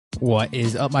What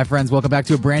is up, my friends? Welcome back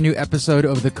to a brand new episode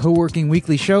of the Coworking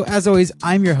Weekly Show. As always,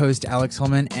 I'm your host, Alex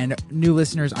Hillman, and new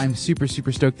listeners, I'm super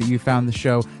stoked that you found the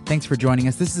show. Thanks for joining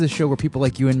us. This is a show where people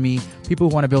like you and me, people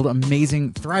who want to build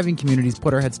amazing, thriving communities,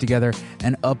 put our heads together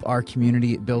and up our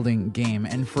community building game.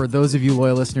 And for those of you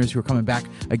loyal listeners who are coming back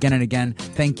again and again,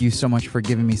 thank you so much for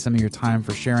giving me some of your time,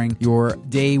 for sharing your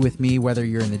day with me, whether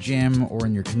you're in the gym or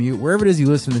in your commute, wherever it is you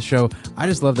listen to the show. I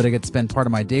just love that I get to spend part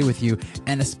of my day with you.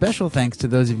 And a special thanks to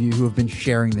those of you who have been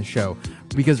sharing the show,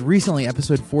 because recently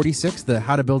episode 46, the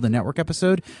How to Build a Network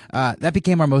episode, that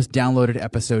became our most downloaded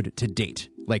episode to date.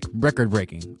 Like record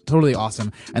breaking, totally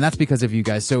awesome. And that's because of you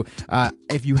guys. So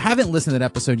if you haven't listened to that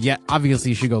episode yet,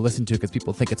 obviously you should go listen to it because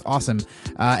people think it's awesome.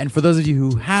 And for those of you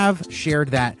who have shared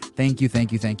that, thank you.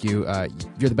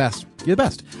 You're the best. You're the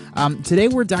best. Today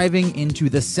we're diving into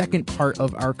the second part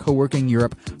of our Coworking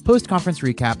Europe post-conference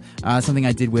recap, something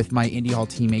I did with my Indie Hall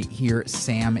teammate here,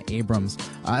 Sam Abrams.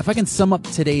 If I can sum up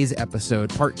today's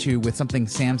episode, part 2, with something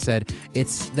Sam said,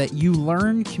 it's that you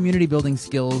learn community building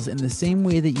skills in the same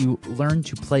way that you learn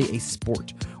to play a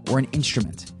sport or an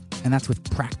instrument. And that's with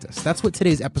practice. That's what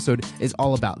today's episode is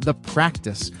all about, the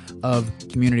practice of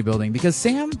community building. Because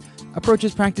Sam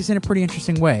approaches practice in a pretty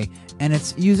interesting way, and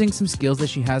it's using some skills that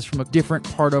she has from a different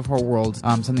part of her world,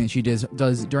 something that she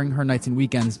does during her nights and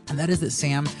weekends, and that is that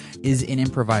Sam is an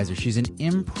improviser. She's an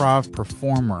improv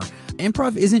performer.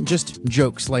 Improv isn't just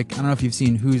jokes, like, I don't know if you've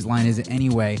seen Whose Line Is It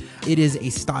Anyway? It is a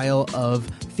style of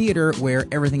theater where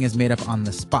everything is made up on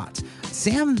the spot.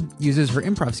 Sam uses her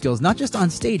improv skills not just on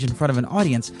stage in front of an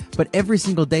audience, but every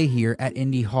single day here at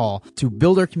Indie Hall to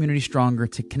build our community stronger,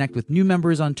 to connect with new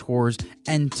members on tours,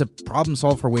 and to problem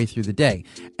solve her way through the day.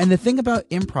 And the thing about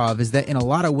improv is that in a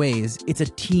lot of ways, it's a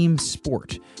team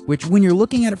sport, which when you're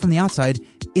looking at it from the outside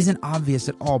isn't obvious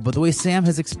at all. But the way Sam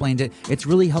has explained it, it's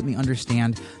really helped me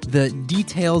understand the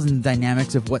details and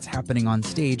dynamics of what's happening on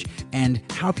stage and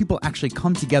how people actually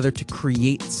come together to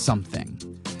create something.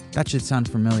 That should sound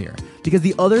familiar. Because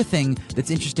the other thing that's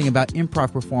interesting about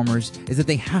improv performers is that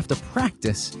they have to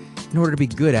practice in order to be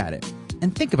good at it.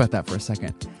 And think about that for a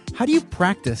second. How do you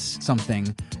practice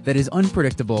something that is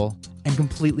unpredictable and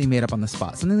completely made up on the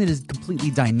spot? Something that is completely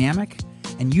dynamic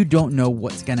and you don't know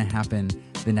what's going to happen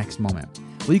the next moment.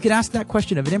 Well, you could ask that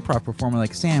question of an improv performer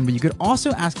like Sam, but you could also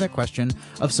ask that question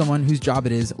of someone whose job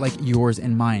it is like yours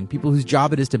and mine, people whose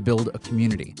job it is to build a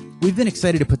community. We've been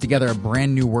excited to put together a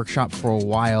brand new workshop for a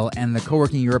while, and the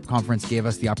Coworking Europe conference gave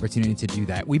us the opportunity to do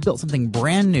that. We built something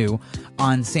brand new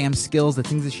on Sam's skills, the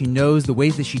things that she knows, the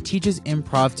ways that she teaches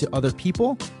improv to other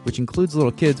people, which includes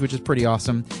little kids, which is pretty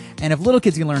awesome. And if little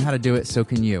kids can learn how to do it, so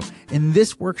can you. In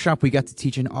this workshop, we got to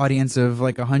teach an audience of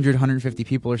like 100, 150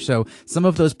 people or so some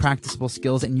of those practicable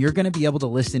skills, and you're going to be able to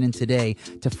listen in today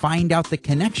to find out the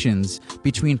connections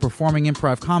between performing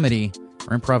improv comedy,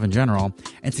 or improv in general,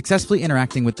 and successfully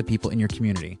interacting with the people in your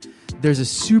community. There's a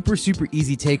super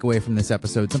easy takeaway from this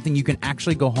episode, something you can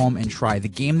actually go home and try. The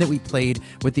game that we played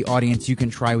with the audience, you can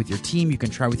try with your team, you can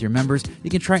try with your members, you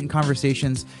can try it in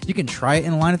conversations, you can try it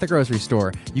in line at the grocery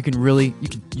store. You could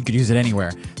use it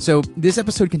anywhere. So this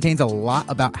episode contains a lot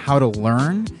about how to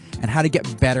learn and how to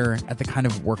get better at the kind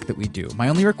of work that we do. My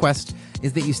only request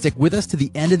is that you stick with us to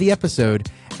the end of the episode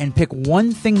and pick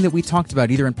one thing that we talked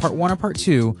about, either in part 1 or part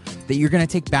 2, that you're going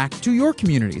to take back to your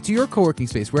community, to your co-working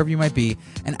space, wherever you might be,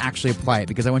 and actually apply it.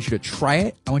 Because I want you to try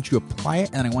it, I want you to apply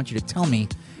it, and I want you to tell me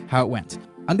how it went.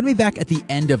 I'm going to be back at the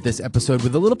end of this episode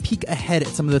with a little peek ahead at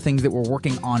some of the things that we're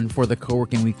working on for the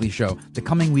Coworking Weekly Show, the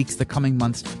coming weeks, the coming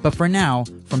months. But for now,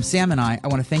 from Sam and I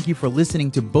want to thank you for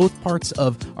listening to both parts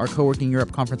of our Coworking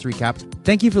Europe conference recap.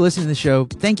 Thank you for listening to the show.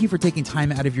 Thank you for taking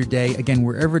time out of your day. Again,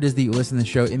 wherever it is that you listen to the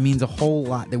show, it means a whole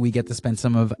lot that we get to spend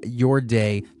some of your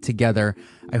day together.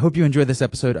 I hope you enjoy this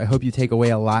episode. I hope you take away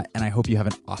a lot, and I hope you have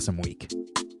an awesome week.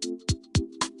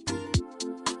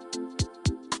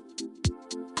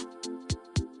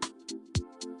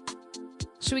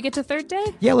 Should we get to third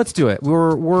day? Yeah, let's do it.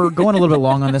 We're going a little bit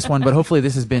long on this one, but hopefully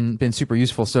this has been super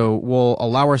useful. So we'll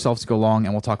allow ourselves to go long,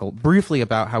 and we'll talk briefly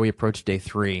about how we approach day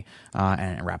 3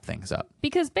 and wrap things up.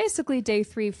 Because basically day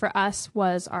 3 for us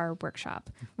was our workshop.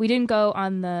 We didn't go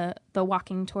on the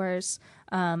walking tours.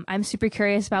 I'm super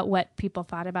curious about what people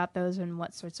thought about those and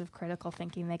what sorts of critical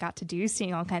thinking they got to do,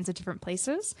 seeing all kinds of different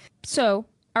places. So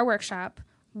our workshop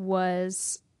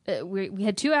was, we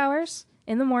had 2 hours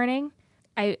in the morning.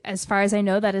 As far as I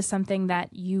know, that is something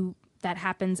that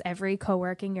happens every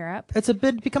Coworking Europe. It's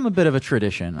become a bit of a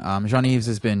tradition. Jean-Yves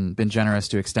has been generous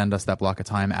to extend us that block of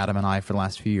time. Adam and I, for the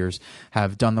last few years,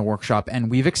 have done the workshop,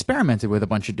 and we've experimented with a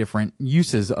bunch of different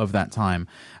uses of that time.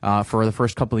 For the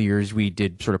first couple of years, we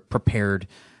did sort of prepared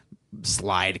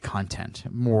slide content,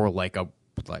 more like a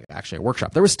like actually a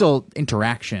workshop. There was still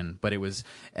interaction, but it was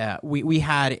we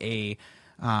had a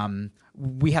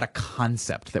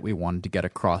concept that we wanted to get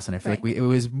across, and I feel like it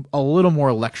was a little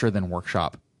more lecture than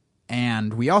workshop.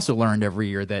 And we also learned every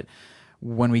year that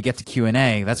when we get to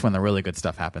Q&A, that's when the really good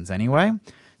stuff happens anyway.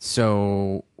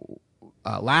 So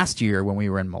last year when we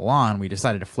were in Milan, we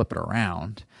decided to flip it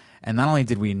around. And not only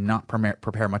did we not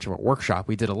prepare much of a workshop,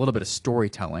 we did a little bit of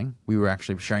storytelling. We were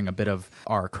actually sharing a bit of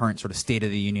our current sort of state of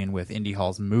the union with Indie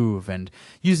Hall's move and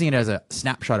using it as a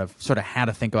snapshot of sort of how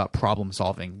to think about problem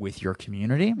solving with your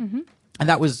community. Mm-hmm. And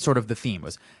that was sort of the theme,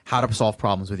 was how to solve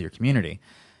problems with your community.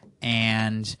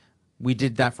 And we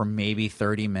did that for maybe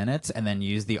 30 minutes and then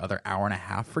used the other hour and a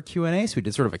half for Q&A. So we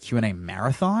did sort of a Q&A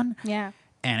marathon. Yeah.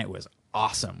 And it was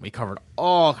awesome. We covered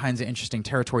all kinds of interesting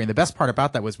territory. And the best part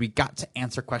about that was we got to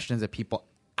answer questions that people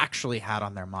actually had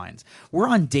on their minds. We're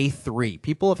on day 3.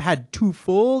 People have had 2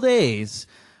 full days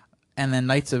and then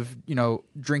nights of,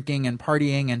 drinking and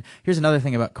partying. And here's another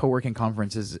thing about co-working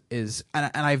conferences is, and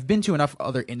I've been to enough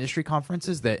other industry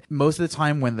conferences that most of the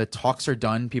time when the talks are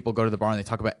done, people go to the bar and they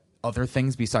talk about other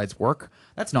things besides work.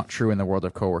 That's not true in the world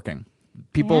of co-working.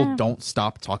 People don't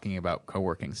stop talking about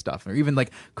co-working stuff, or even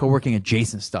like co-working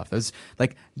adjacent stuff. There's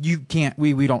like,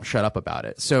 we don't shut up about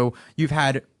it. So you've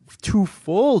had 2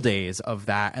 full days of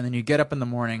that, and then you get up in the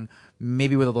morning,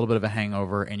 maybe with a little bit of a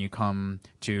hangover, and you come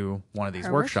to one of these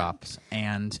workshops.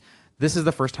 And this is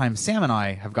the first time Sam and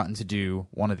I have gotten to do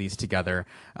one of these together.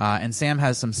 And Sam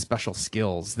has some special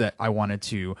skills that I wanted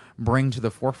to bring to the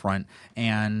forefront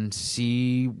and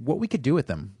see what we could do with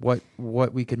them,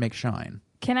 what we could make shine.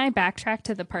 Can I backtrack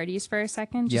to the parties for a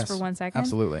second, just for 1 second?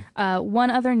 Absolutely.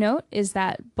 One other note is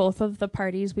that both of the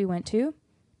parties we went to,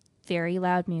 very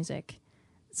loud music.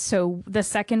 So the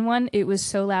second one, it was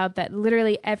so loud that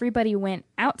literally everybody went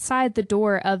outside the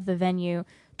door of the venue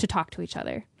to talk to each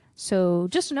other. So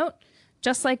just a note,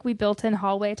 just like we built in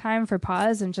hallway time for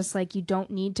pause, and just like you don't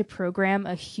need to program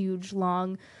a huge,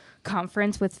 long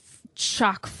conference with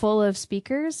chock full of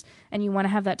speakers, and you want to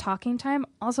have that talking time,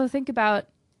 also think about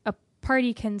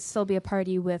party can still be a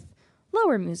party with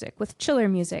lower music, with chiller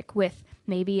music, with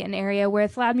maybe an area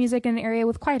with loud music and an area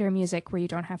with quieter music where you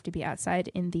don't have to be outside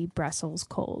in the Brussels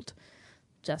cold.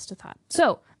 Just a thought.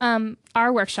 So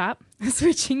our workshop,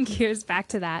 switching gears back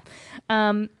to that.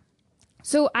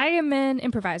 So I am an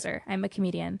improviser. I'm a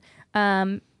comedian.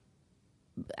 I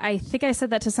think I said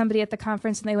that to somebody at the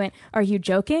conference and they went, "Are you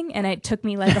joking?" And it took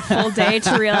me like a full day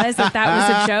to realize that was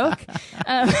a joke.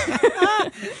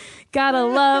 Gotta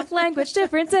love language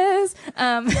differences,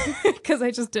 because I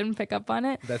just didn't pick up on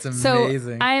it. That's amazing.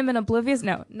 So I am an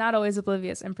not always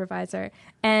oblivious improviser.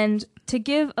 And to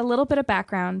give a little bit of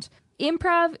background,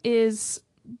 improv is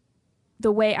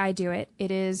the way I do it.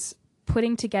 It is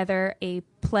putting together a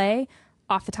play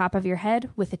off the top of your head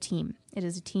with a team. It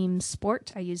is a team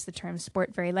sport. I use the term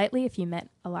sport very lightly. If you met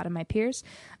a lot of my peers,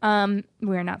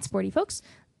 we're not sporty folks.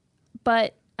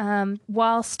 But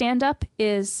while stand-up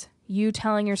is you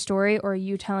telling your story or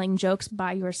you telling jokes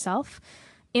by yourself,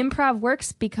 improv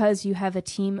works because you have a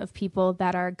team of people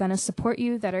that are going to support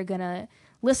you, that are going to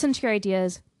listen to your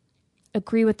ideas,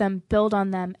 agree with them, build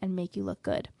on them, and make you look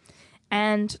good.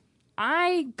 And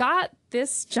I got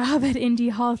this job at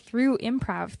Indie Hall through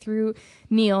improv, through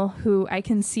Neil, who I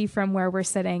can see from where we're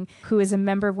sitting, who is a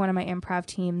member of one of my improv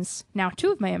teams, now 2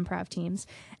 of my improv teams.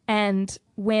 And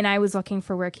when I was looking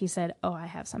for work, he said, "Oh, I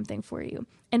have something for you."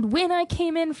 And when I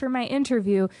came in for my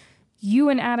interview, you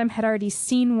and Adam had already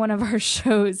seen one of our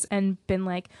shows and been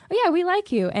like, "Oh yeah, we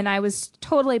like you." And I was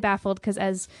totally baffled because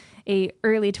as a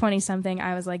early 20-something,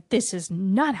 I was like, this is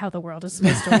not how the world is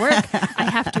supposed to work. I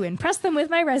have to impress them with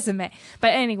my resume. But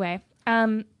anyway,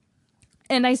 and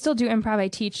I still do improv. I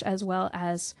teach as well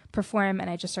as perform, and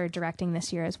I just started directing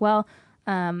this year as well.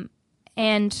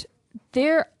 And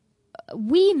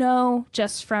we know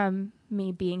just from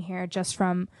me being here, just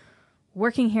from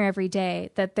working here every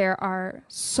day, that there are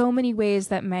so many ways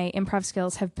that my improv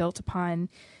skills have built upon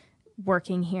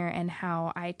working here and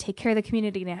how I take care of the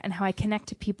community and how I connect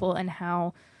to people and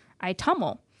how I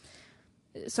tummel.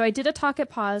 So I did a talk at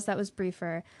Pause that was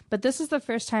briefer, but this is the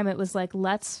first time it was like,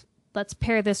 let's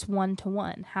pair this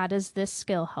 1-to-1. How does this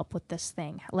skill help with this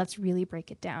thing? Let's really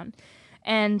break it down.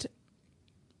 And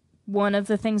one of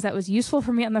the things that was useful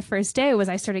for me on the first day was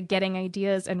I started getting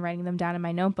ideas and writing them down in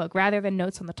my notebook rather than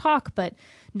notes on the talk, but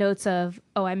notes of,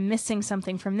 oh, I'm missing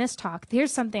something from this talk.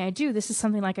 Here's something I do. This is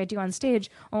something like I do on stage.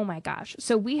 Oh my gosh.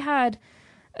 So we had,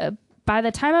 by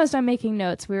the time I was done making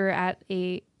notes, we were at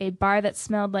a bar that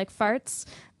smelled like farts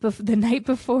the night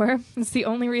before. It's the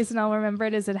only reason I'll remember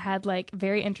it is it had like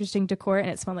very interesting decor and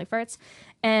it smelled like farts.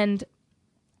 And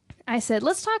I said,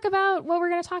 let's talk about what we're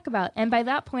going to talk about. And by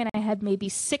that point, I had maybe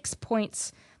 6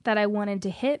 points that I wanted to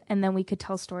hit, and then we could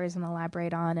tell stories and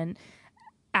elaborate on and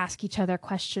ask each other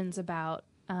questions about,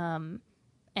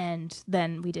 and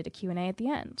then we did a Q&A at the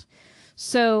end.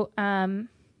 So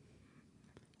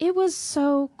it was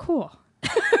so cool.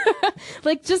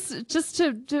 Like just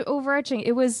to overarching,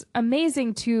 it was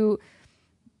amazing to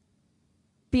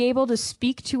be able to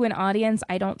speak to an audience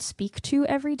I don't speak to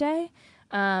every day.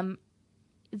 And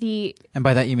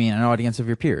by that you mean an audience of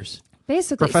your peers,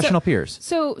 basically professional peers.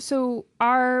 So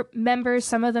our members,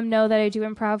 some of them know that I do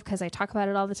improv because I talk about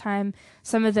it all the time.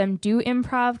 Some of them do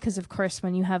improv because, of course,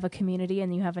 when you have a community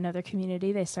and you have another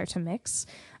community, they start to mix.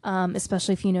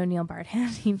 Especially if you know Neil Bardhan,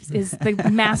 he is the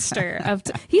master of.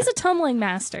 He's a tumbling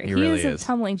master. He really is a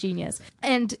tumbling genius.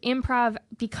 And improv,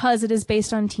 because it is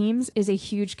based on teams, is a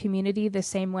huge community. The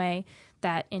same way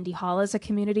that Indie Hall is a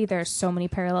community. There are so many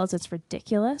parallels. It's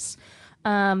ridiculous.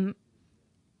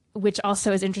 Which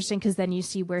also is interesting because then you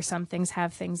see where some things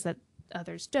have things that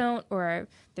others don't, or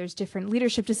there's different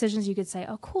leadership decisions. You could say,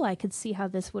 oh, cool, I could see how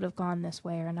this would have gone this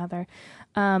way or another.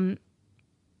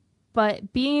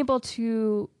 But being able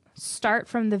to start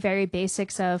from the very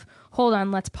basics of, hold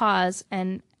on, let's pause,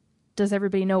 and does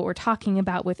everybody know what we're talking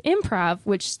about with improv?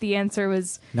 Which the answer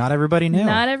was... Not everybody knew.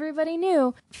 Not everybody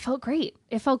knew. Felt great.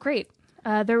 It felt great.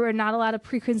 There were not a lot of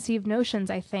preconceived notions,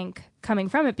 I think, coming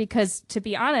from it, because, to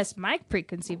be honest, my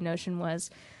preconceived notion was,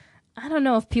 I don't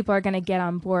know if people are going to get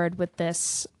on board with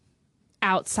this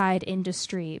outside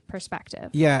industry perspective.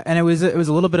 Yeah, and it was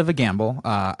a little bit of a gamble.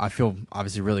 I feel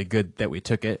obviously really good that we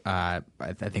took it. I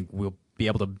think we'll be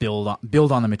able to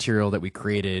build on the material that we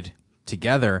created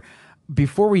together.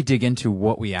 Before we dig into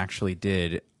what we actually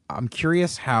did, I'm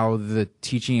curious how the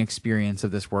teaching experience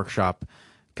of this workshop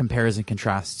compares and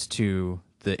contrasts to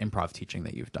the improv teaching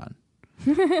that you've done.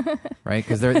 Right,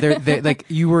 because they're like,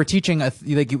 you were teaching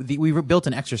we built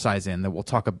an exercise in that we'll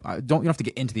talk about. You don't have to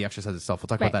get into the exercise itself. We'll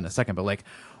talk about that in a second. But like,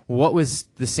 what was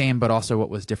the same, but also what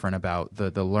was different about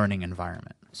the learning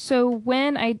environment? So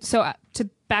to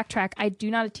backtrack, I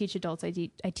do not teach adults. I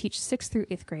teach 6th through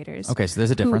 8th graders. Okay, so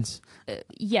there's a difference.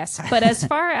 Yes, but as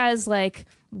far as like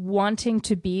wanting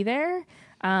to be there,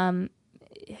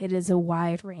 it is a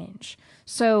wide range.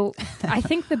 So I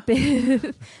think the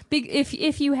big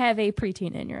if you have a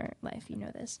preteen in your life, you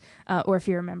know this, or if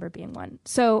you remember being one.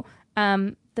 So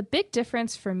the big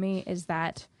difference for me is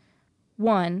that,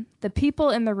 one, the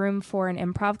people in the room for an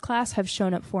improv class have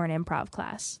shown up for an improv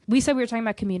class. We said we were talking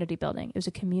about community building. It was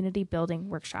a community building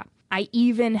workshop. I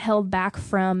even held back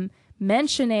from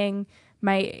mentioning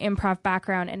my improv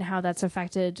background and how that's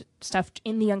affected stuff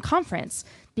in the unconference,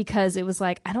 because it was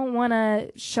like, I don't want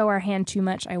to show our hand too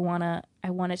much. I want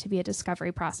it to be a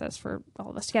discovery process for all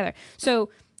of us together. So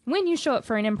when you show up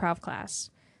for an improv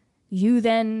class, you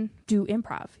then do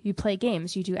improv. You play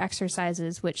games. You do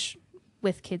exercises, which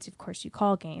with kids, of course, you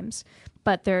call games.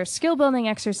 But they're skill building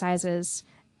exercises.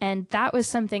 And that was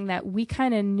something that we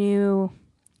kind of knew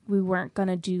we weren't going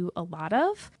to do a lot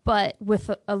of, but with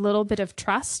a little bit of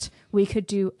trust, we could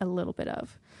do a little bit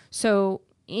of. So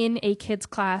in a kids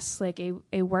class, like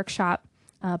a workshop,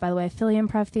 by the way, Philly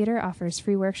Improv Theater offers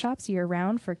free workshops year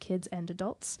round for kids and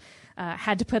adults.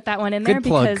 Had to put that one in there. Good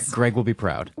plug. Because Greg will be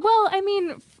proud. Well, I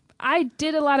mean, I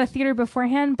did a lot of theater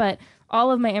beforehand, but all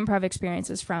of my improv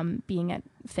experiences from being at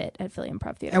Philly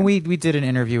Improv Theater. And we did an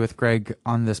interview with Greg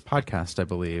on this podcast, I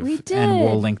believe. We did. And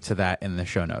we'll link to that in the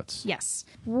show notes. Yes.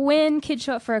 When kids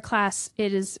show up for a class,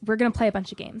 we're going to play a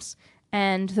bunch of games.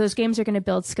 And those games are going to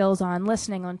build skills on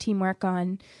listening, on teamwork,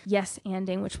 on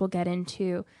yes-anding, which we'll get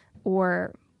into,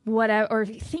 or whatever, or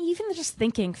even just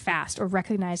thinking fast or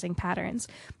recognizing patterns.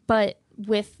 But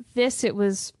with this,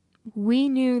 we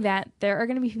knew that there are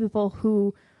going to be people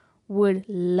who would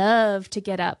love to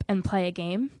get up and play a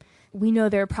game. We know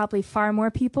there are probably far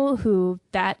more people who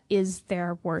that is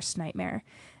their worst nightmare.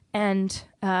 And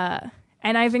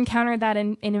I've encountered that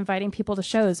in inviting people to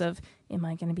shows of, am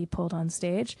I going to be pulled on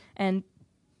stage? And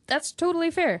that's totally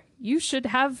fair. You should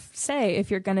have say if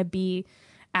you're going to be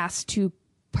asked to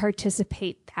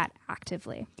participate that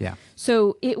actively. Yeah.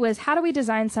 So it was, how do we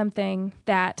design something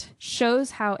that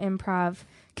shows how improv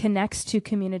connects to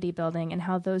community building and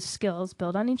how those skills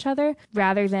build on each other,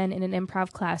 rather than in an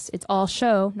improv class, it's all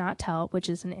show, not tell, which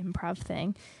is an improv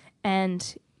thing.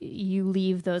 And you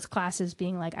leave those classes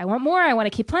being like, I want more. I want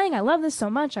to keep playing. I love this so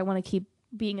much. I want to keep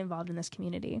being involved in this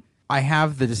community. I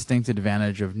have the distinct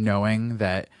advantage of knowing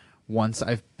that once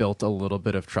I've built a little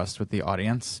bit of trust with the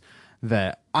audience,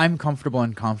 that I'm comfortable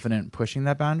and confident pushing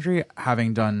that boundary.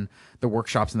 Having done the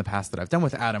workshops in the past that I've done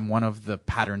with Adam, one of the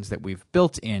patterns that we've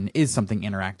built in is something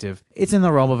interactive. It's in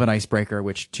the realm of an icebreaker,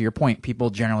 which, to your point, people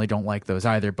generally don't like those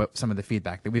either. But some of the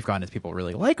feedback that we've gotten is people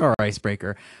really like our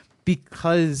icebreaker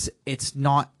because it's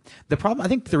not the problem. I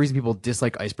think the reason people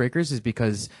dislike icebreakers is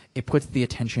because it puts the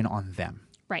attention on them.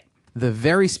 Right. The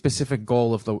very specific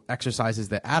goal of the exercises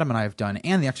that Adam and I have done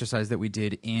and the exercise that we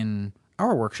did in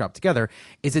our workshop together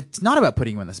is it's not about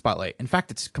putting you in the spotlight. In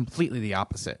fact, it's completely the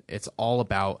opposite. It's all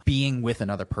about being with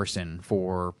another person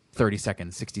for 30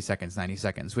 seconds, 60 seconds, 90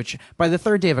 seconds, which by the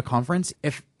third day of a conference,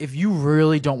 if you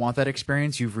really don't want that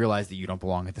experience, you've realized that you don't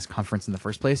belong at this conference in the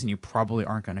first place, and you probably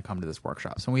aren't going to come to this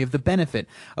workshop. So we have the benefit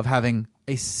of having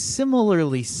a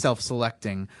similarly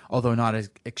self-selecting, although not as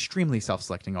extremely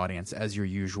self-selecting audience as your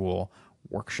usual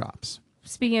workshops.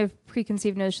 Speaking of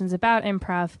preconceived notions about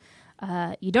improv,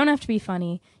 you don't have to be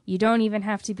funny. You don't even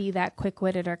have to be that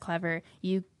quick-witted or clever.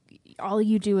 All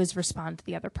you do is respond to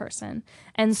the other person.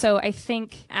 And so I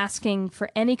think asking for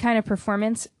any kind of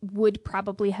performance would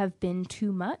probably have been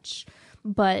too much,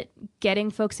 but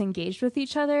getting folks engaged with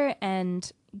each other and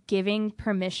giving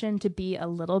permission to be a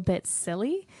little bit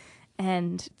silly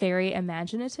and very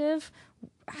imaginative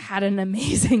had an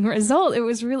amazing result. It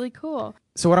was really cool.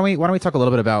 So why don't we talk a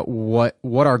little bit about what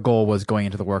our goal was going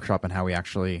into the workshop and how we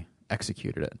actually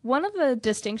executed it. One of the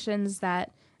distinctions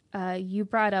that you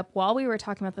brought up while we were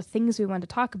talking about the things we wanted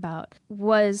to talk about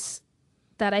was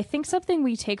that I think something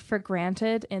we take for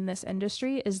granted in this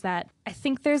industry is that I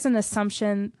think there's an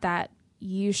assumption that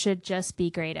you should just be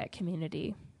great at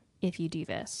community if you do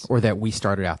this. Or that we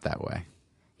started out that way.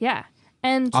 Yeah.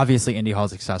 And obviously Indie Hall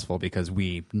is successful because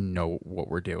we know what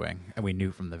we're doing, and we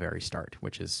knew from the very start,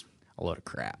 which is a load of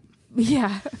crap.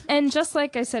 Yeah. And just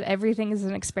like I said, everything is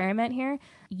an experiment here.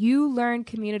 You learn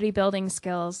community building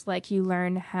skills like you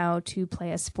learn how to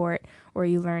play a sport, or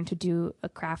you learn to do a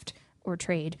craft or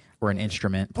trade. Or an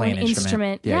instrument, play an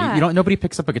instrument. Yeah. Nobody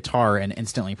picks up a guitar and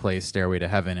instantly plays Stairway to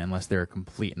Heaven unless they're a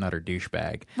complete and utter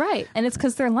douchebag. Right. And it's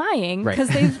because they're lying, because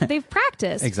they've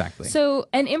practiced. Exactly. So,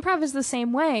 and improv is the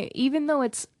same way. Even though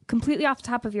it's completely off the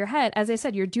top of your head, as I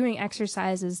said, you're doing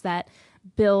exercises that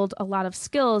build a lot of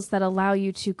skills that allow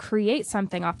you to create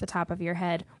something off the top of your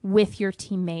head with your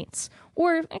teammates,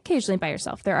 or occasionally by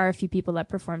yourself. There are a few people that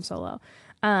perform solo.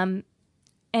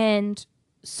 And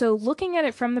so looking at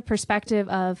it from the perspective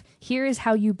of here is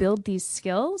how you build these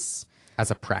skills. As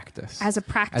a practice. As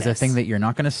a thing that you're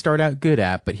not going to start out good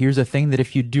at, but here's a thing that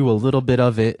if you do a little bit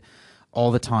of it all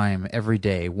the time, every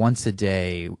day, once a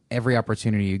day, every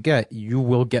opportunity you get, you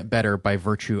will get better by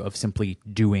virtue of simply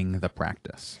doing the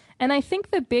practice. And I think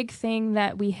the big thing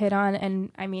that we hit on,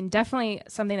 and I mean, definitely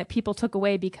something that people took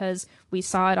away because we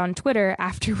saw it on Twitter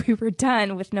after we were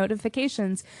done with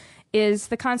notifications, is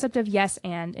the concept of yes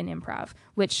and in improv,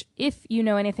 which if you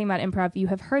know anything about improv, you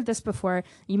have heard this before,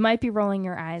 you might be rolling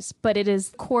your eyes, but it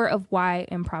is core of why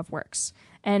improv works.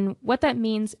 And what that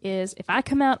means is if I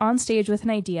come out on stage with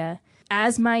an idea,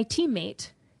 as my teammate,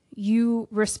 you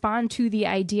respond to the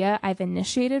idea I've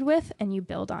initiated with and you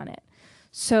build on it.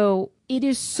 So it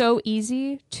is so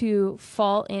easy to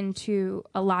fall into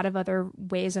a lot of other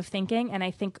ways of thinking, and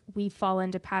I think we fall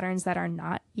into patterns that are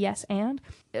not yes and.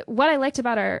 What I liked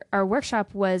about our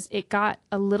workshop was it got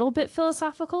a little bit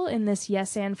philosophical in this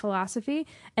yes and philosophy,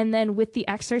 and then with the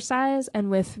exercise and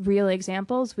with real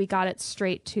examples, we got it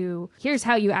straight to here's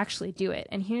how you actually do it,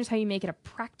 and here's how you make it a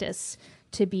practice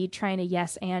to be trying to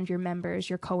yes and your members,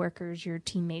 your coworkers, your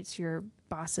teammates, your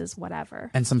bosses, whatever.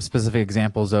 And some specific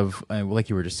examples of, like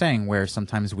you were just saying, where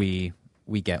sometimes we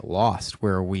get lost,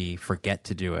 where we forget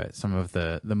to do it. Some of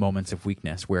the moments of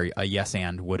weakness where a yes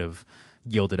and would have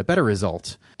yielded a better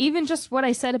result. Even just what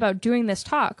I said about doing this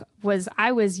talk was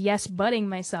I was yes butting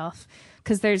myself,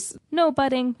 because there's no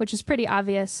butting, which is pretty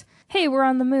obvious. Hey, we're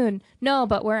on the moon. No,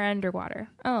 but we're underwater.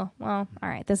 Oh, well, all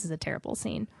right, this is a terrible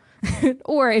scene.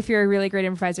 Or if you're a really great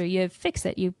improviser, you fix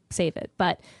it, you save it.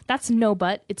 But that's no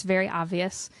but. It's very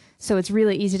obvious. So it's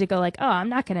really easy to go like, oh, I'm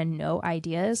not going to know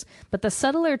ideas. But the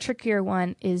subtler, trickier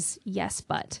one is yes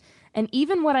but. And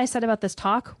even what I said about this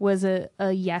talk was a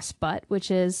yes but,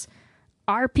 which is,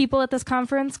 are people at this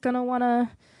conference going to want to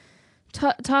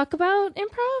talk about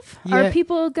improv? Yeah. Are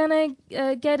people gonna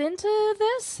get into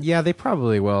this? Yeah, they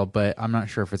probably will, but I'm not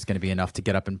sure if it's going to be enough to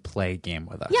get up and play a game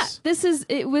with us.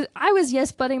 Yeah, I was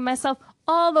yes butting myself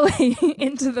all the way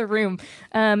into the room,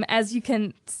 as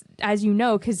you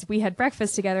know, because we had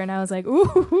breakfast together, and I was like,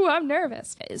 ooh, I'm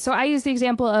nervous. So I use the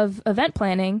example of event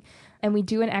planning, and we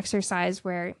do an exercise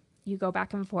where you go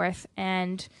back and forth,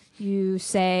 and you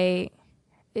say,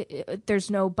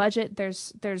 there's no budget,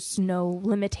 there's no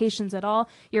limitations at all.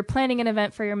 You're planning an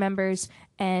event for your members,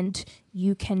 and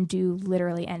you can do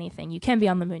literally anything. You can be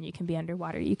on the moon, you can be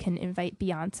underwater, you can invite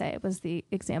Beyonce, was the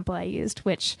example I used,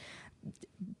 which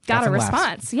got a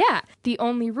response. Yeah. The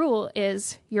only rule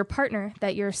is your partner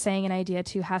that you're saying an idea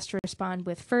to has to respond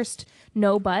with first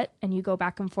no but, and you go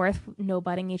back and forth, no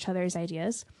butting each other's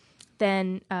ideas.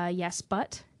 Then yes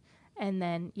but, and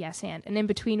then yes and in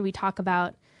between we talk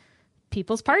about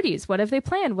people's parties. What have they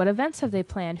planned? What events have they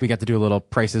planned? We got to do a little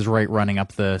Price is Right running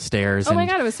up the stairs. Oh my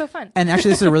God, it was so fun. And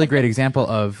actually, this is a really great example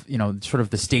of, sort of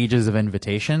the stages of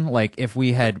invitation. Like if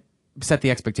we had set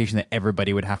the expectation that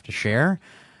everybody would have to share,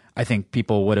 I think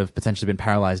people would have potentially been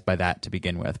paralyzed by that to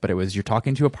begin with. But it was, you're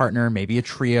talking to a partner, maybe a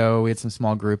trio, we had some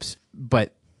small groups.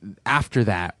 But after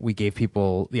that, we gave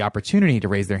people the opportunity to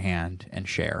raise their hand and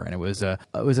share. And it was a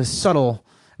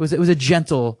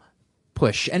gentle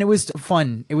push, and it was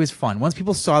fun. It was fun. Once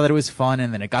people saw that it was fun,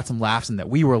 and then it got some laughs, and that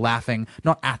we were laughing,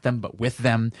 not at them, but with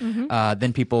them,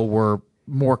 then people were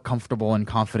more comfortable and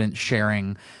confident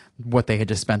sharing what they had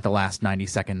just spent the last 90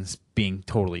 seconds being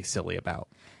totally silly about.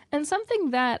 And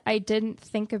something that I didn't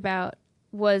think about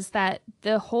was that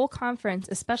the whole conference,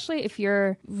 especially if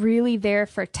you're really there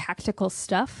for tactical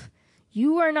stuff,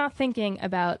 you are not thinking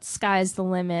about sky's the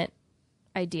limit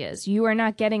ideas. You are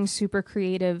not getting super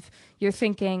creative. You're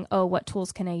thinking, oh, what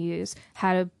tools can I use?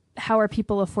 How are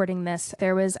people affording this?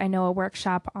 There was, I know, a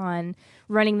workshop on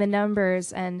running the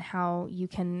numbers and how you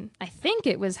can, I think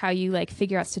it was how you like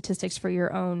figure out statistics for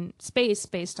your own space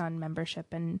based on membership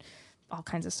and all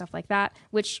kinds of stuff like that,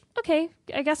 which, okay,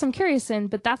 I guess I'm curious in,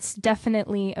 but that's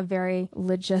definitely a very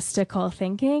logistical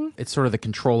thinking. It's sort of the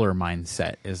controller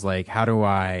mindset, is like, how do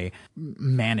I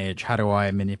manage? How do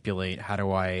I manipulate? How do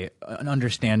I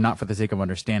understand, not for the sake of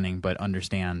understanding, but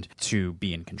understand to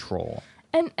be in control?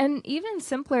 And even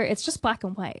simpler, it's just black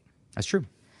and white. That's true.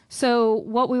 So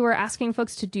what we were asking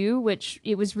folks to do, which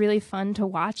it was really fun to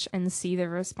watch and see the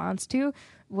response to,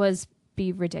 was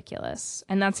be ridiculous.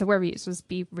 And that's the word we used, was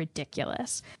be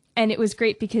ridiculous. And it was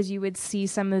great because you would see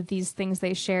some of these things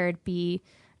they shared be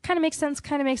kind of makes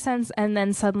sense. And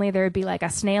then suddenly there would be like a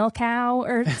snail cow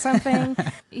or something,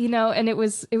 and it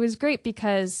was great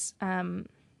because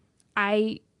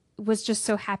I was just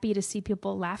so happy to see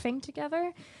people laughing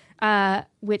together,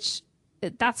 which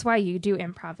that's why you do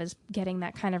improv, is getting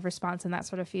that kind of response and that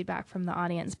sort of feedback from the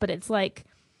audience. But it's like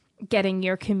getting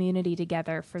your community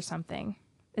together for something,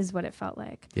 is what it felt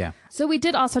like. Yeah. So we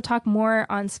did also talk more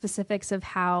on specifics of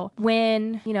how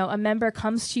when, a member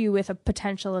comes to you with a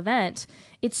potential event,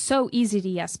 it's so easy to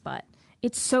yes, but.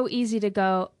 It's so easy to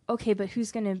go, okay, but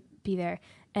who's going to be there?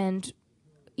 And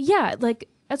yeah, like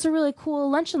that's a really cool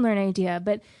lunch and learn idea,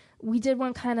 but we did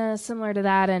one kind of similar to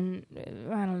that, and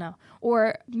I don't know.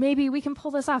 Or maybe we can pull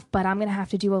this off, but I'm going to have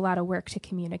to do a lot of work to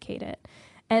communicate it.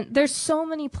 And there's so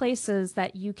many places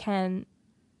that you can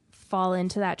fall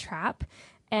into that trap.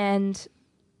 And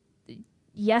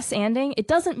yes-anding, it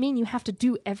doesn't mean you have to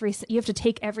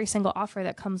take every single offer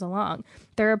that comes along.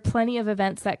 There are plenty of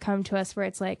events that come to us where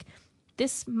it's like,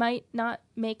 this might not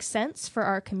make sense for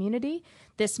our community.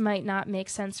 This might not make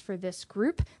sense for this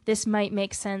group. This might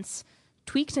make sense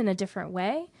tweaked in a different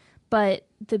way. But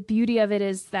the beauty of it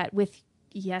is that with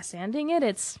yes-anding it,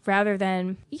 it's rather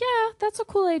than, yeah, that's a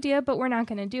cool idea, but we're not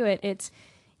going to do it. It's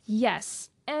yes.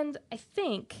 And I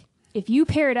think if you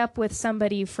pair it up with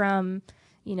somebody from,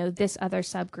 this other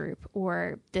subgroup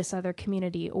or this other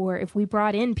community, or if we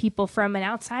brought in people from an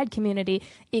outside community,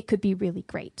 it could be really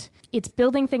great. It's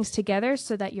building things together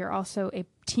so that you're also a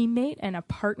teammate and a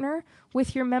partner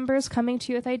with your members coming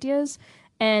to you with ideas.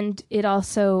 And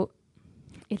it's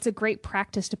a great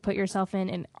practice to put yourself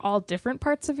in all different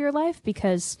parts of your life,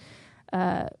 because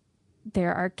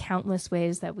there are countless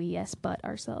ways that we yes but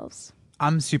ourselves.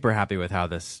 I'm super happy with how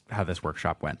this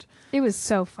workshop went. It was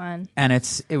so fun. And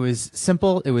it was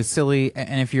simple, it was silly,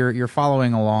 and if you're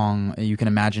following along, you can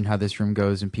imagine how this room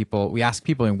goes. And we ask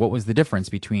people, what was the difference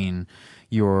between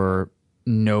your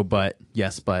no but,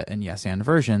 yes but, and yes and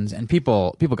versions, and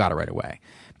people got it right away.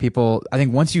 I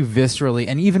think once you viscerally,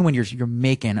 and even when you're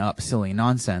making up silly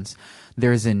nonsense,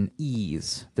 there's an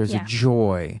ease, there's a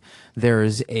joy,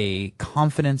 there's a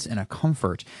confidence and a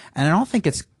comfort. And I don't think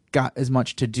it's got as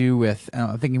much to do with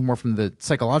thinking more from the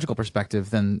psychological perspective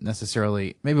than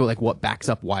necessarily maybe like what backs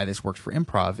up why this works for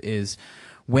improv is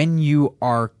when you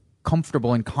are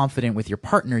comfortable and confident with your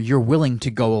partner, you're willing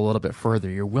to go a little bit further.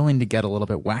 You're willing to get a little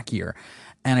bit wackier.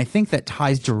 And I think that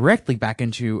ties directly back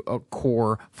into a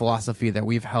core philosophy that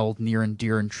we've held near and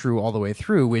dear and true all the way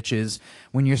through, which is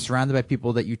when you're surrounded by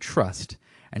people that you trust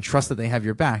and trust that they have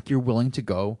your back, you're willing to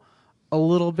go a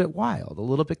little bit wild, a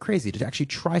little bit crazy, to actually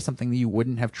try something that you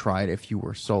wouldn't have tried if you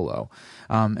were solo.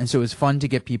 And so it was fun to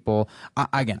get people.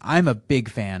 Again, I'm a big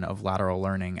fan of lateral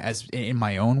learning as in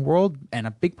my own world, and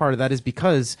a big part of that is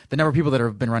because the number of people that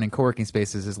have been running co-working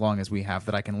spaces as long as we have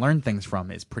that I can learn things from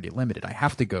is pretty limited. I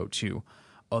have to go to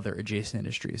other adjacent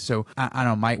industries. So I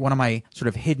don't know, one of my sort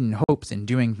of hidden hopes in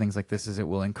doing things like this is it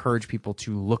will encourage people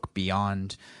to look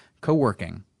beyond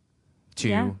co-working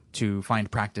to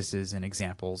find practices and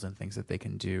examples and things that they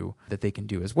can do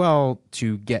as well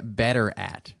to get better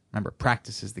at. Remember,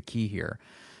 practice is the key here.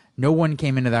 No one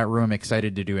came into that room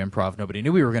excited to do improv. Nobody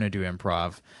knew we were going to do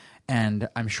improv. And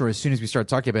I'm sure as soon as we started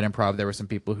talking about improv, there were some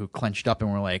people who clenched up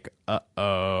and were like,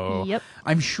 uh-oh. Yep.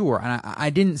 I'm sure. And I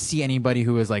didn't see anybody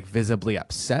who was like visibly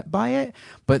upset by it,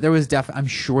 but there was I'm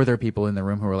sure there are people in the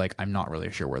room who were like, I'm not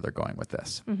really sure where they're going with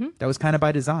this. Mm-hmm. That was kind of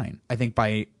by design. I think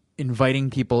by inviting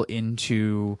people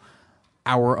into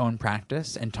our own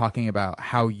practice and talking about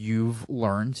how you've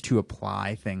learned to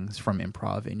apply things from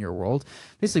improv in your world.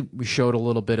 Basically, we showed a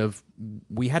little bit of,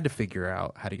 we had to figure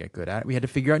out how to get good at it. We had to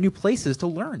figure out new places to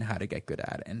learn how to get good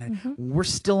at it. And we're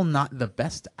still not the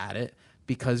best at it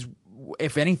because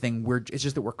if anything, it's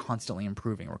just that we're constantly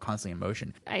improving. We're constantly in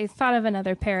motion. I thought of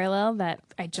another parallel that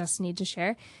I just need to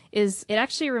share is it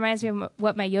actually reminds me of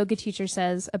what my yoga teacher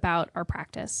says about our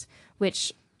practice,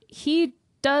 which he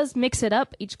does mix it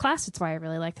up each class. It's why I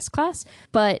really like this class.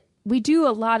 But we do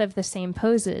a lot of the same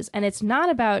poses, and it's not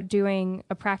about doing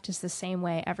a practice the same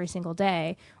way every single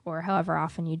day or however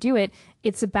often you do it.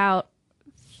 It's about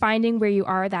finding where you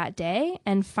are that day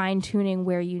and fine-tuning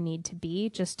where you need to be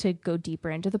just to go deeper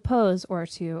into the pose or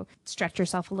to stretch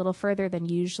yourself a little further than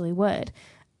you usually would.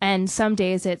 And some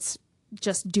days it's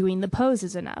just doing the pose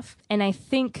is enough. And I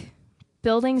think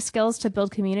building skills to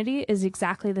build community is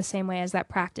exactly the same way as that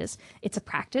practice. It's a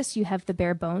practice. You have the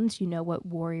bare bones. You know what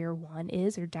warrior one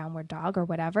is or downward dog or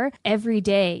whatever. Every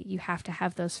day you have to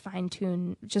have those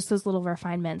fine-tune, just those little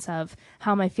refinements of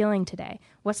how am I feeling today?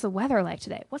 What's the weather like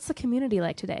today? What's the community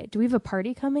like today? Do we have a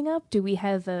party coming up? Do we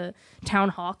have a town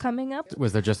hall coming up?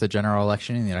 Was there just a general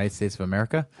election in the United States of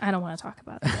America? I don't want to talk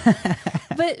about that.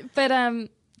 but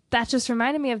that just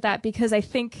reminded me of that because I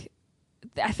think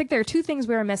there are two things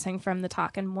we were missing from the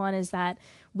talk. And one is that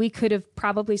we could have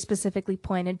probably specifically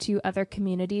pointed to other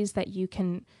communities that you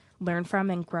can learn from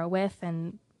and grow with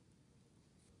and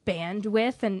band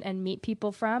with and meet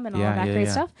people from and all of that great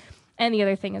stuff. And the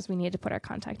other thing is we need to put our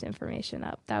contact information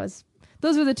up. Those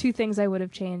were the two things I would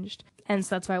have changed. And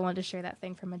so that's why I wanted to share that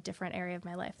thing from a different area of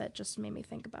my life that just made me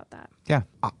think about that. Yeah.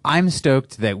 I'm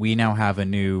stoked that we now have a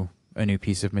new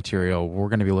piece of material. We're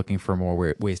going to be looking for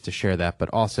more ways to share that, but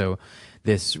also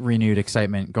this renewed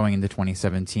excitement going into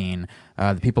 2017.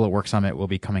 The People at Work Summit will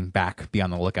be coming back. Be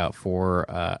on the lookout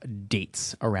for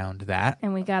dates around that.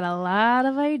 And we got a lot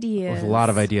of ideas. With a lot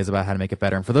of ideas about how to make it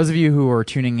better. And for those of you who are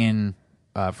tuning in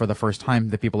for the first time,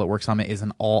 the People at Work Summit is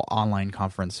an all online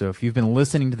conference. So if you've been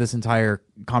listening to this entire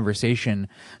conversation,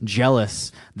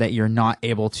 jealous that you're not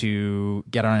able to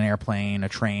get on an airplane, a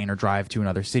train, or drive to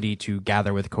another city to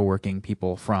gather with co-working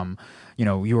people from,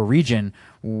 your region,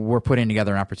 we're putting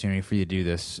together an opportunity for you to do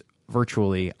this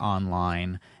virtually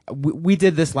online. We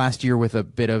did this last year with a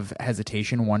bit of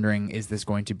hesitation, wondering, is this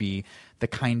going to be the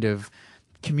kind of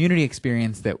community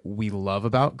experience that we love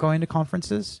about going to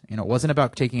conferences? It wasn't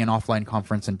about taking an offline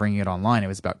conference and bringing it online. It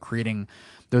was about creating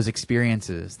those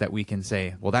experiences that we can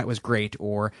say, well, that was great,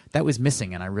 or that was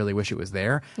missing and I really wish it was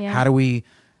there. Yeah. How do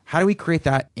we create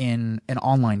that in an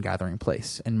online gathering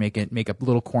place and make a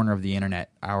little corner of the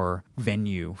internet our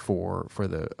venue for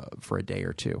a day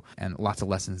or two? And lots of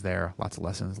lessons there, lots of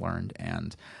lessons learned,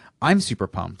 and I'm super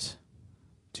pumped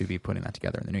to be putting that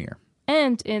together in the new year.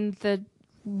 And in the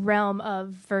realm of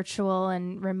virtual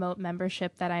and remote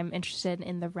membership that I'm interested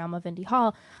in the realm of Indie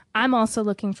Hall, I'm also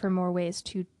looking for more ways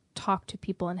to talk to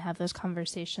people and have those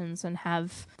conversations and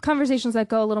have conversations that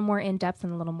go a little more in depth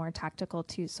and a little more tactical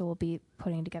too. So we'll be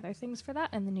putting together things for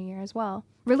that in the new year as well.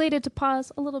 Related to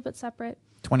pause, a little bit separate.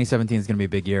 2017 is going to be a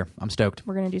big year. I'm stoked.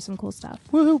 We're going to do some cool stuff.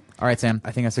 Woohoo! All right, Sam,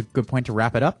 I think that's a good point to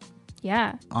wrap it up.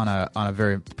 Yeah. On a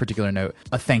very particular note,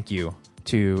 a thank you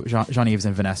to Jean-Yves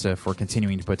and Vanessa for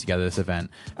continuing to put together this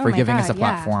event, for giving us a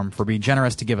platform, for being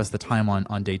generous to give us the time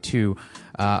on day 2,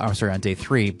 on day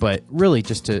 3, but really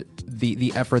just to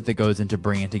the effort that goes into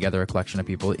bringing together a collection of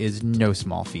people is no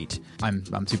small feat.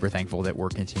 I'm super thankful that we're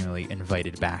continually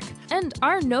invited back. And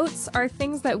our notes are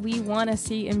things that we want to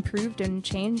see improved and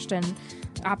changed and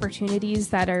opportunities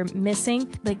that are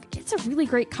missing. Like, it's a really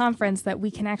great conference that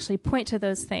we can actually point to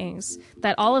those things,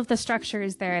 that all of the structure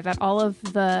is there, that all of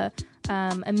the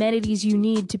amenities you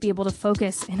need to be able to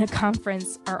focus in a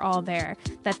conference are all there,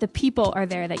 that the people are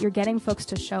there, that you're getting folks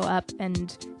to show up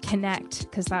and connect,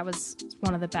 because that was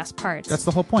one of the best parts. That's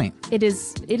the whole point. It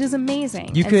is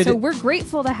amazing. So we're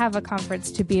grateful to have a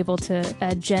conference to be able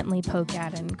to gently poke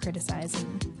at and criticize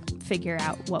and figure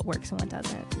out what works and what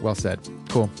doesn't. Well said.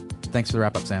 Cool. Thanks for the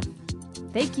wrap up, Sam.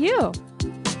 Thank you.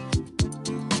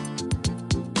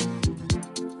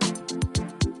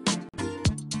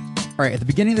 All right, at the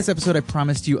beginning of this episode, I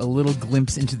promised you a little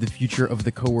glimpse into the future of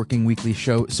the Coworking Weekly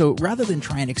show. So rather than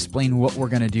try and explain what we're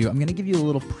going to do, I'm going to give you a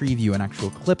little preview, an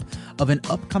actual clip of an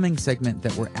upcoming segment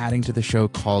that we're adding to the show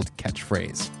called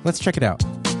Catchphrase. Let's check it out.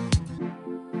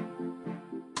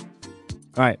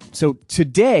 All right, so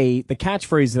today, the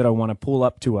catchphrase that I want to pull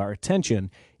up to our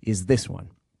attention is this one.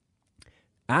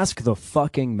 Ask the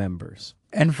fucking members.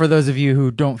 And for those of you who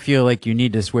don't feel like you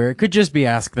need to swear, it could just be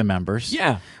ask the members.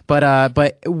 Yeah.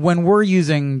 But when we're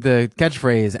using the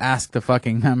catchphrase, ask the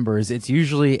fucking members, it's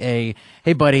usually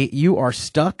hey buddy, you are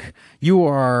stuck. You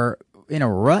are in a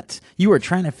rut. You are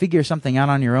trying to figure something out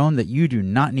on your own that you do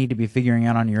not need to be figuring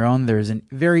out on your own. There's a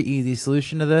very easy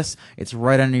solution to this. It's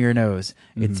right under your nose.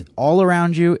 Mm-hmm. It's all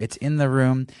around you. It's in the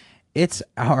room. It's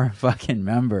our fucking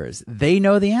members. They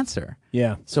know the answer.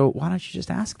 Yeah. So why don't you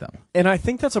just ask them? And I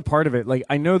think that's a part of it. Like,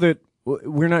 I know that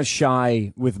we're not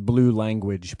shy with blue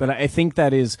language, but I think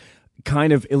that is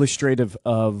kind of illustrative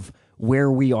of where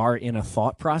we are in a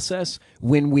thought process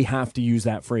when we have to use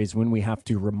that phrase, when we have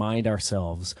to remind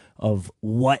ourselves of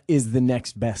what is the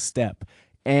next best step.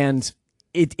 And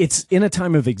it's in a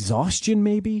time of exhaustion,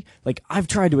 maybe. Like, I've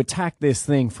tried to attack this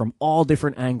thing from all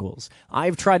different angles.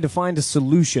 I've tried to find a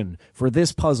solution for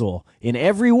this puzzle in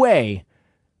every way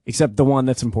except the one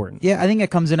that's important. Yeah, I think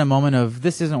it comes in a moment of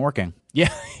this isn't working.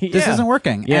 Yeah. This isn't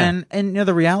working. Yeah. And you know,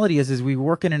 the reality is we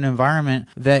work in an environment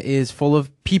that is full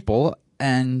of people,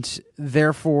 and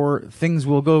therefore things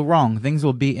will go wrong. Things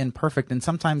will be imperfect, and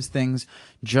sometimes things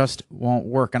just won't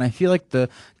work. And I feel like the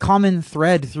common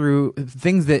thread through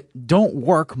things that don't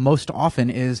work most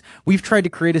often is we've tried to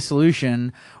create a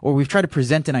solution, or we've tried to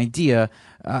present an idea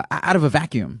out of a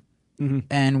vacuum,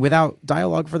 and without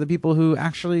dialogue for the people who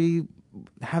actually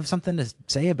have something to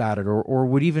say about it, or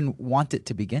would even want it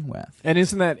to begin with. And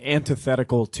isn't that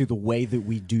antithetical to the way that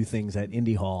we do things at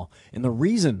Indie Hall and the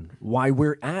reason why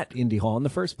we're at Indie Hall in the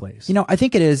first place? You know, I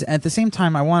think it is. At the same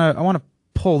time, I want to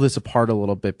pull this apart a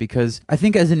little bit, because I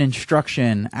think as an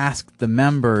instruction, ask the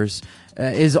members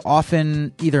is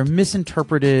often either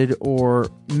misinterpreted or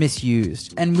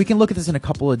misused. And we can look at this in a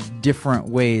couple of different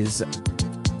ways.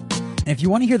 And if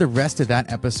you want to hear the rest of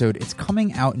that episode, it's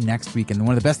coming out next week. And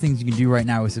one of the best things you can do right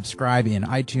now is subscribe in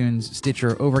iTunes,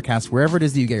 Stitcher, Overcast, wherever it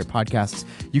is that you get your podcasts.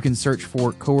 You can search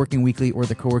for Coworking Weekly or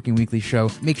the Coworking Weekly Show.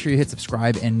 Make sure you hit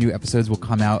subscribe, and new episodes will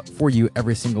come out for you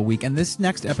every single week. And this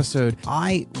next episode,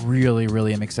 I really,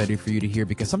 really am excited for you to hear,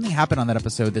 because something happened on that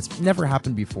episode that's never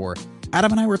happened before.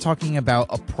 Adam and I were talking about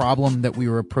a problem that we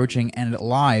were approaching, and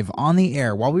live on the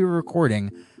air while we were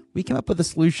recording, we came up with a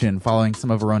solution following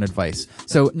some of our own advice.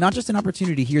 So not just an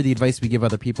opportunity to hear the advice we give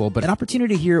other people, but an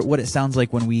opportunity to hear what it sounds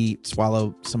like when we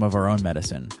swallow some of our own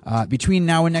medicine. Between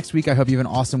now and next week, I hope you have an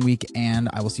awesome week, and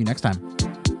I will see you next time.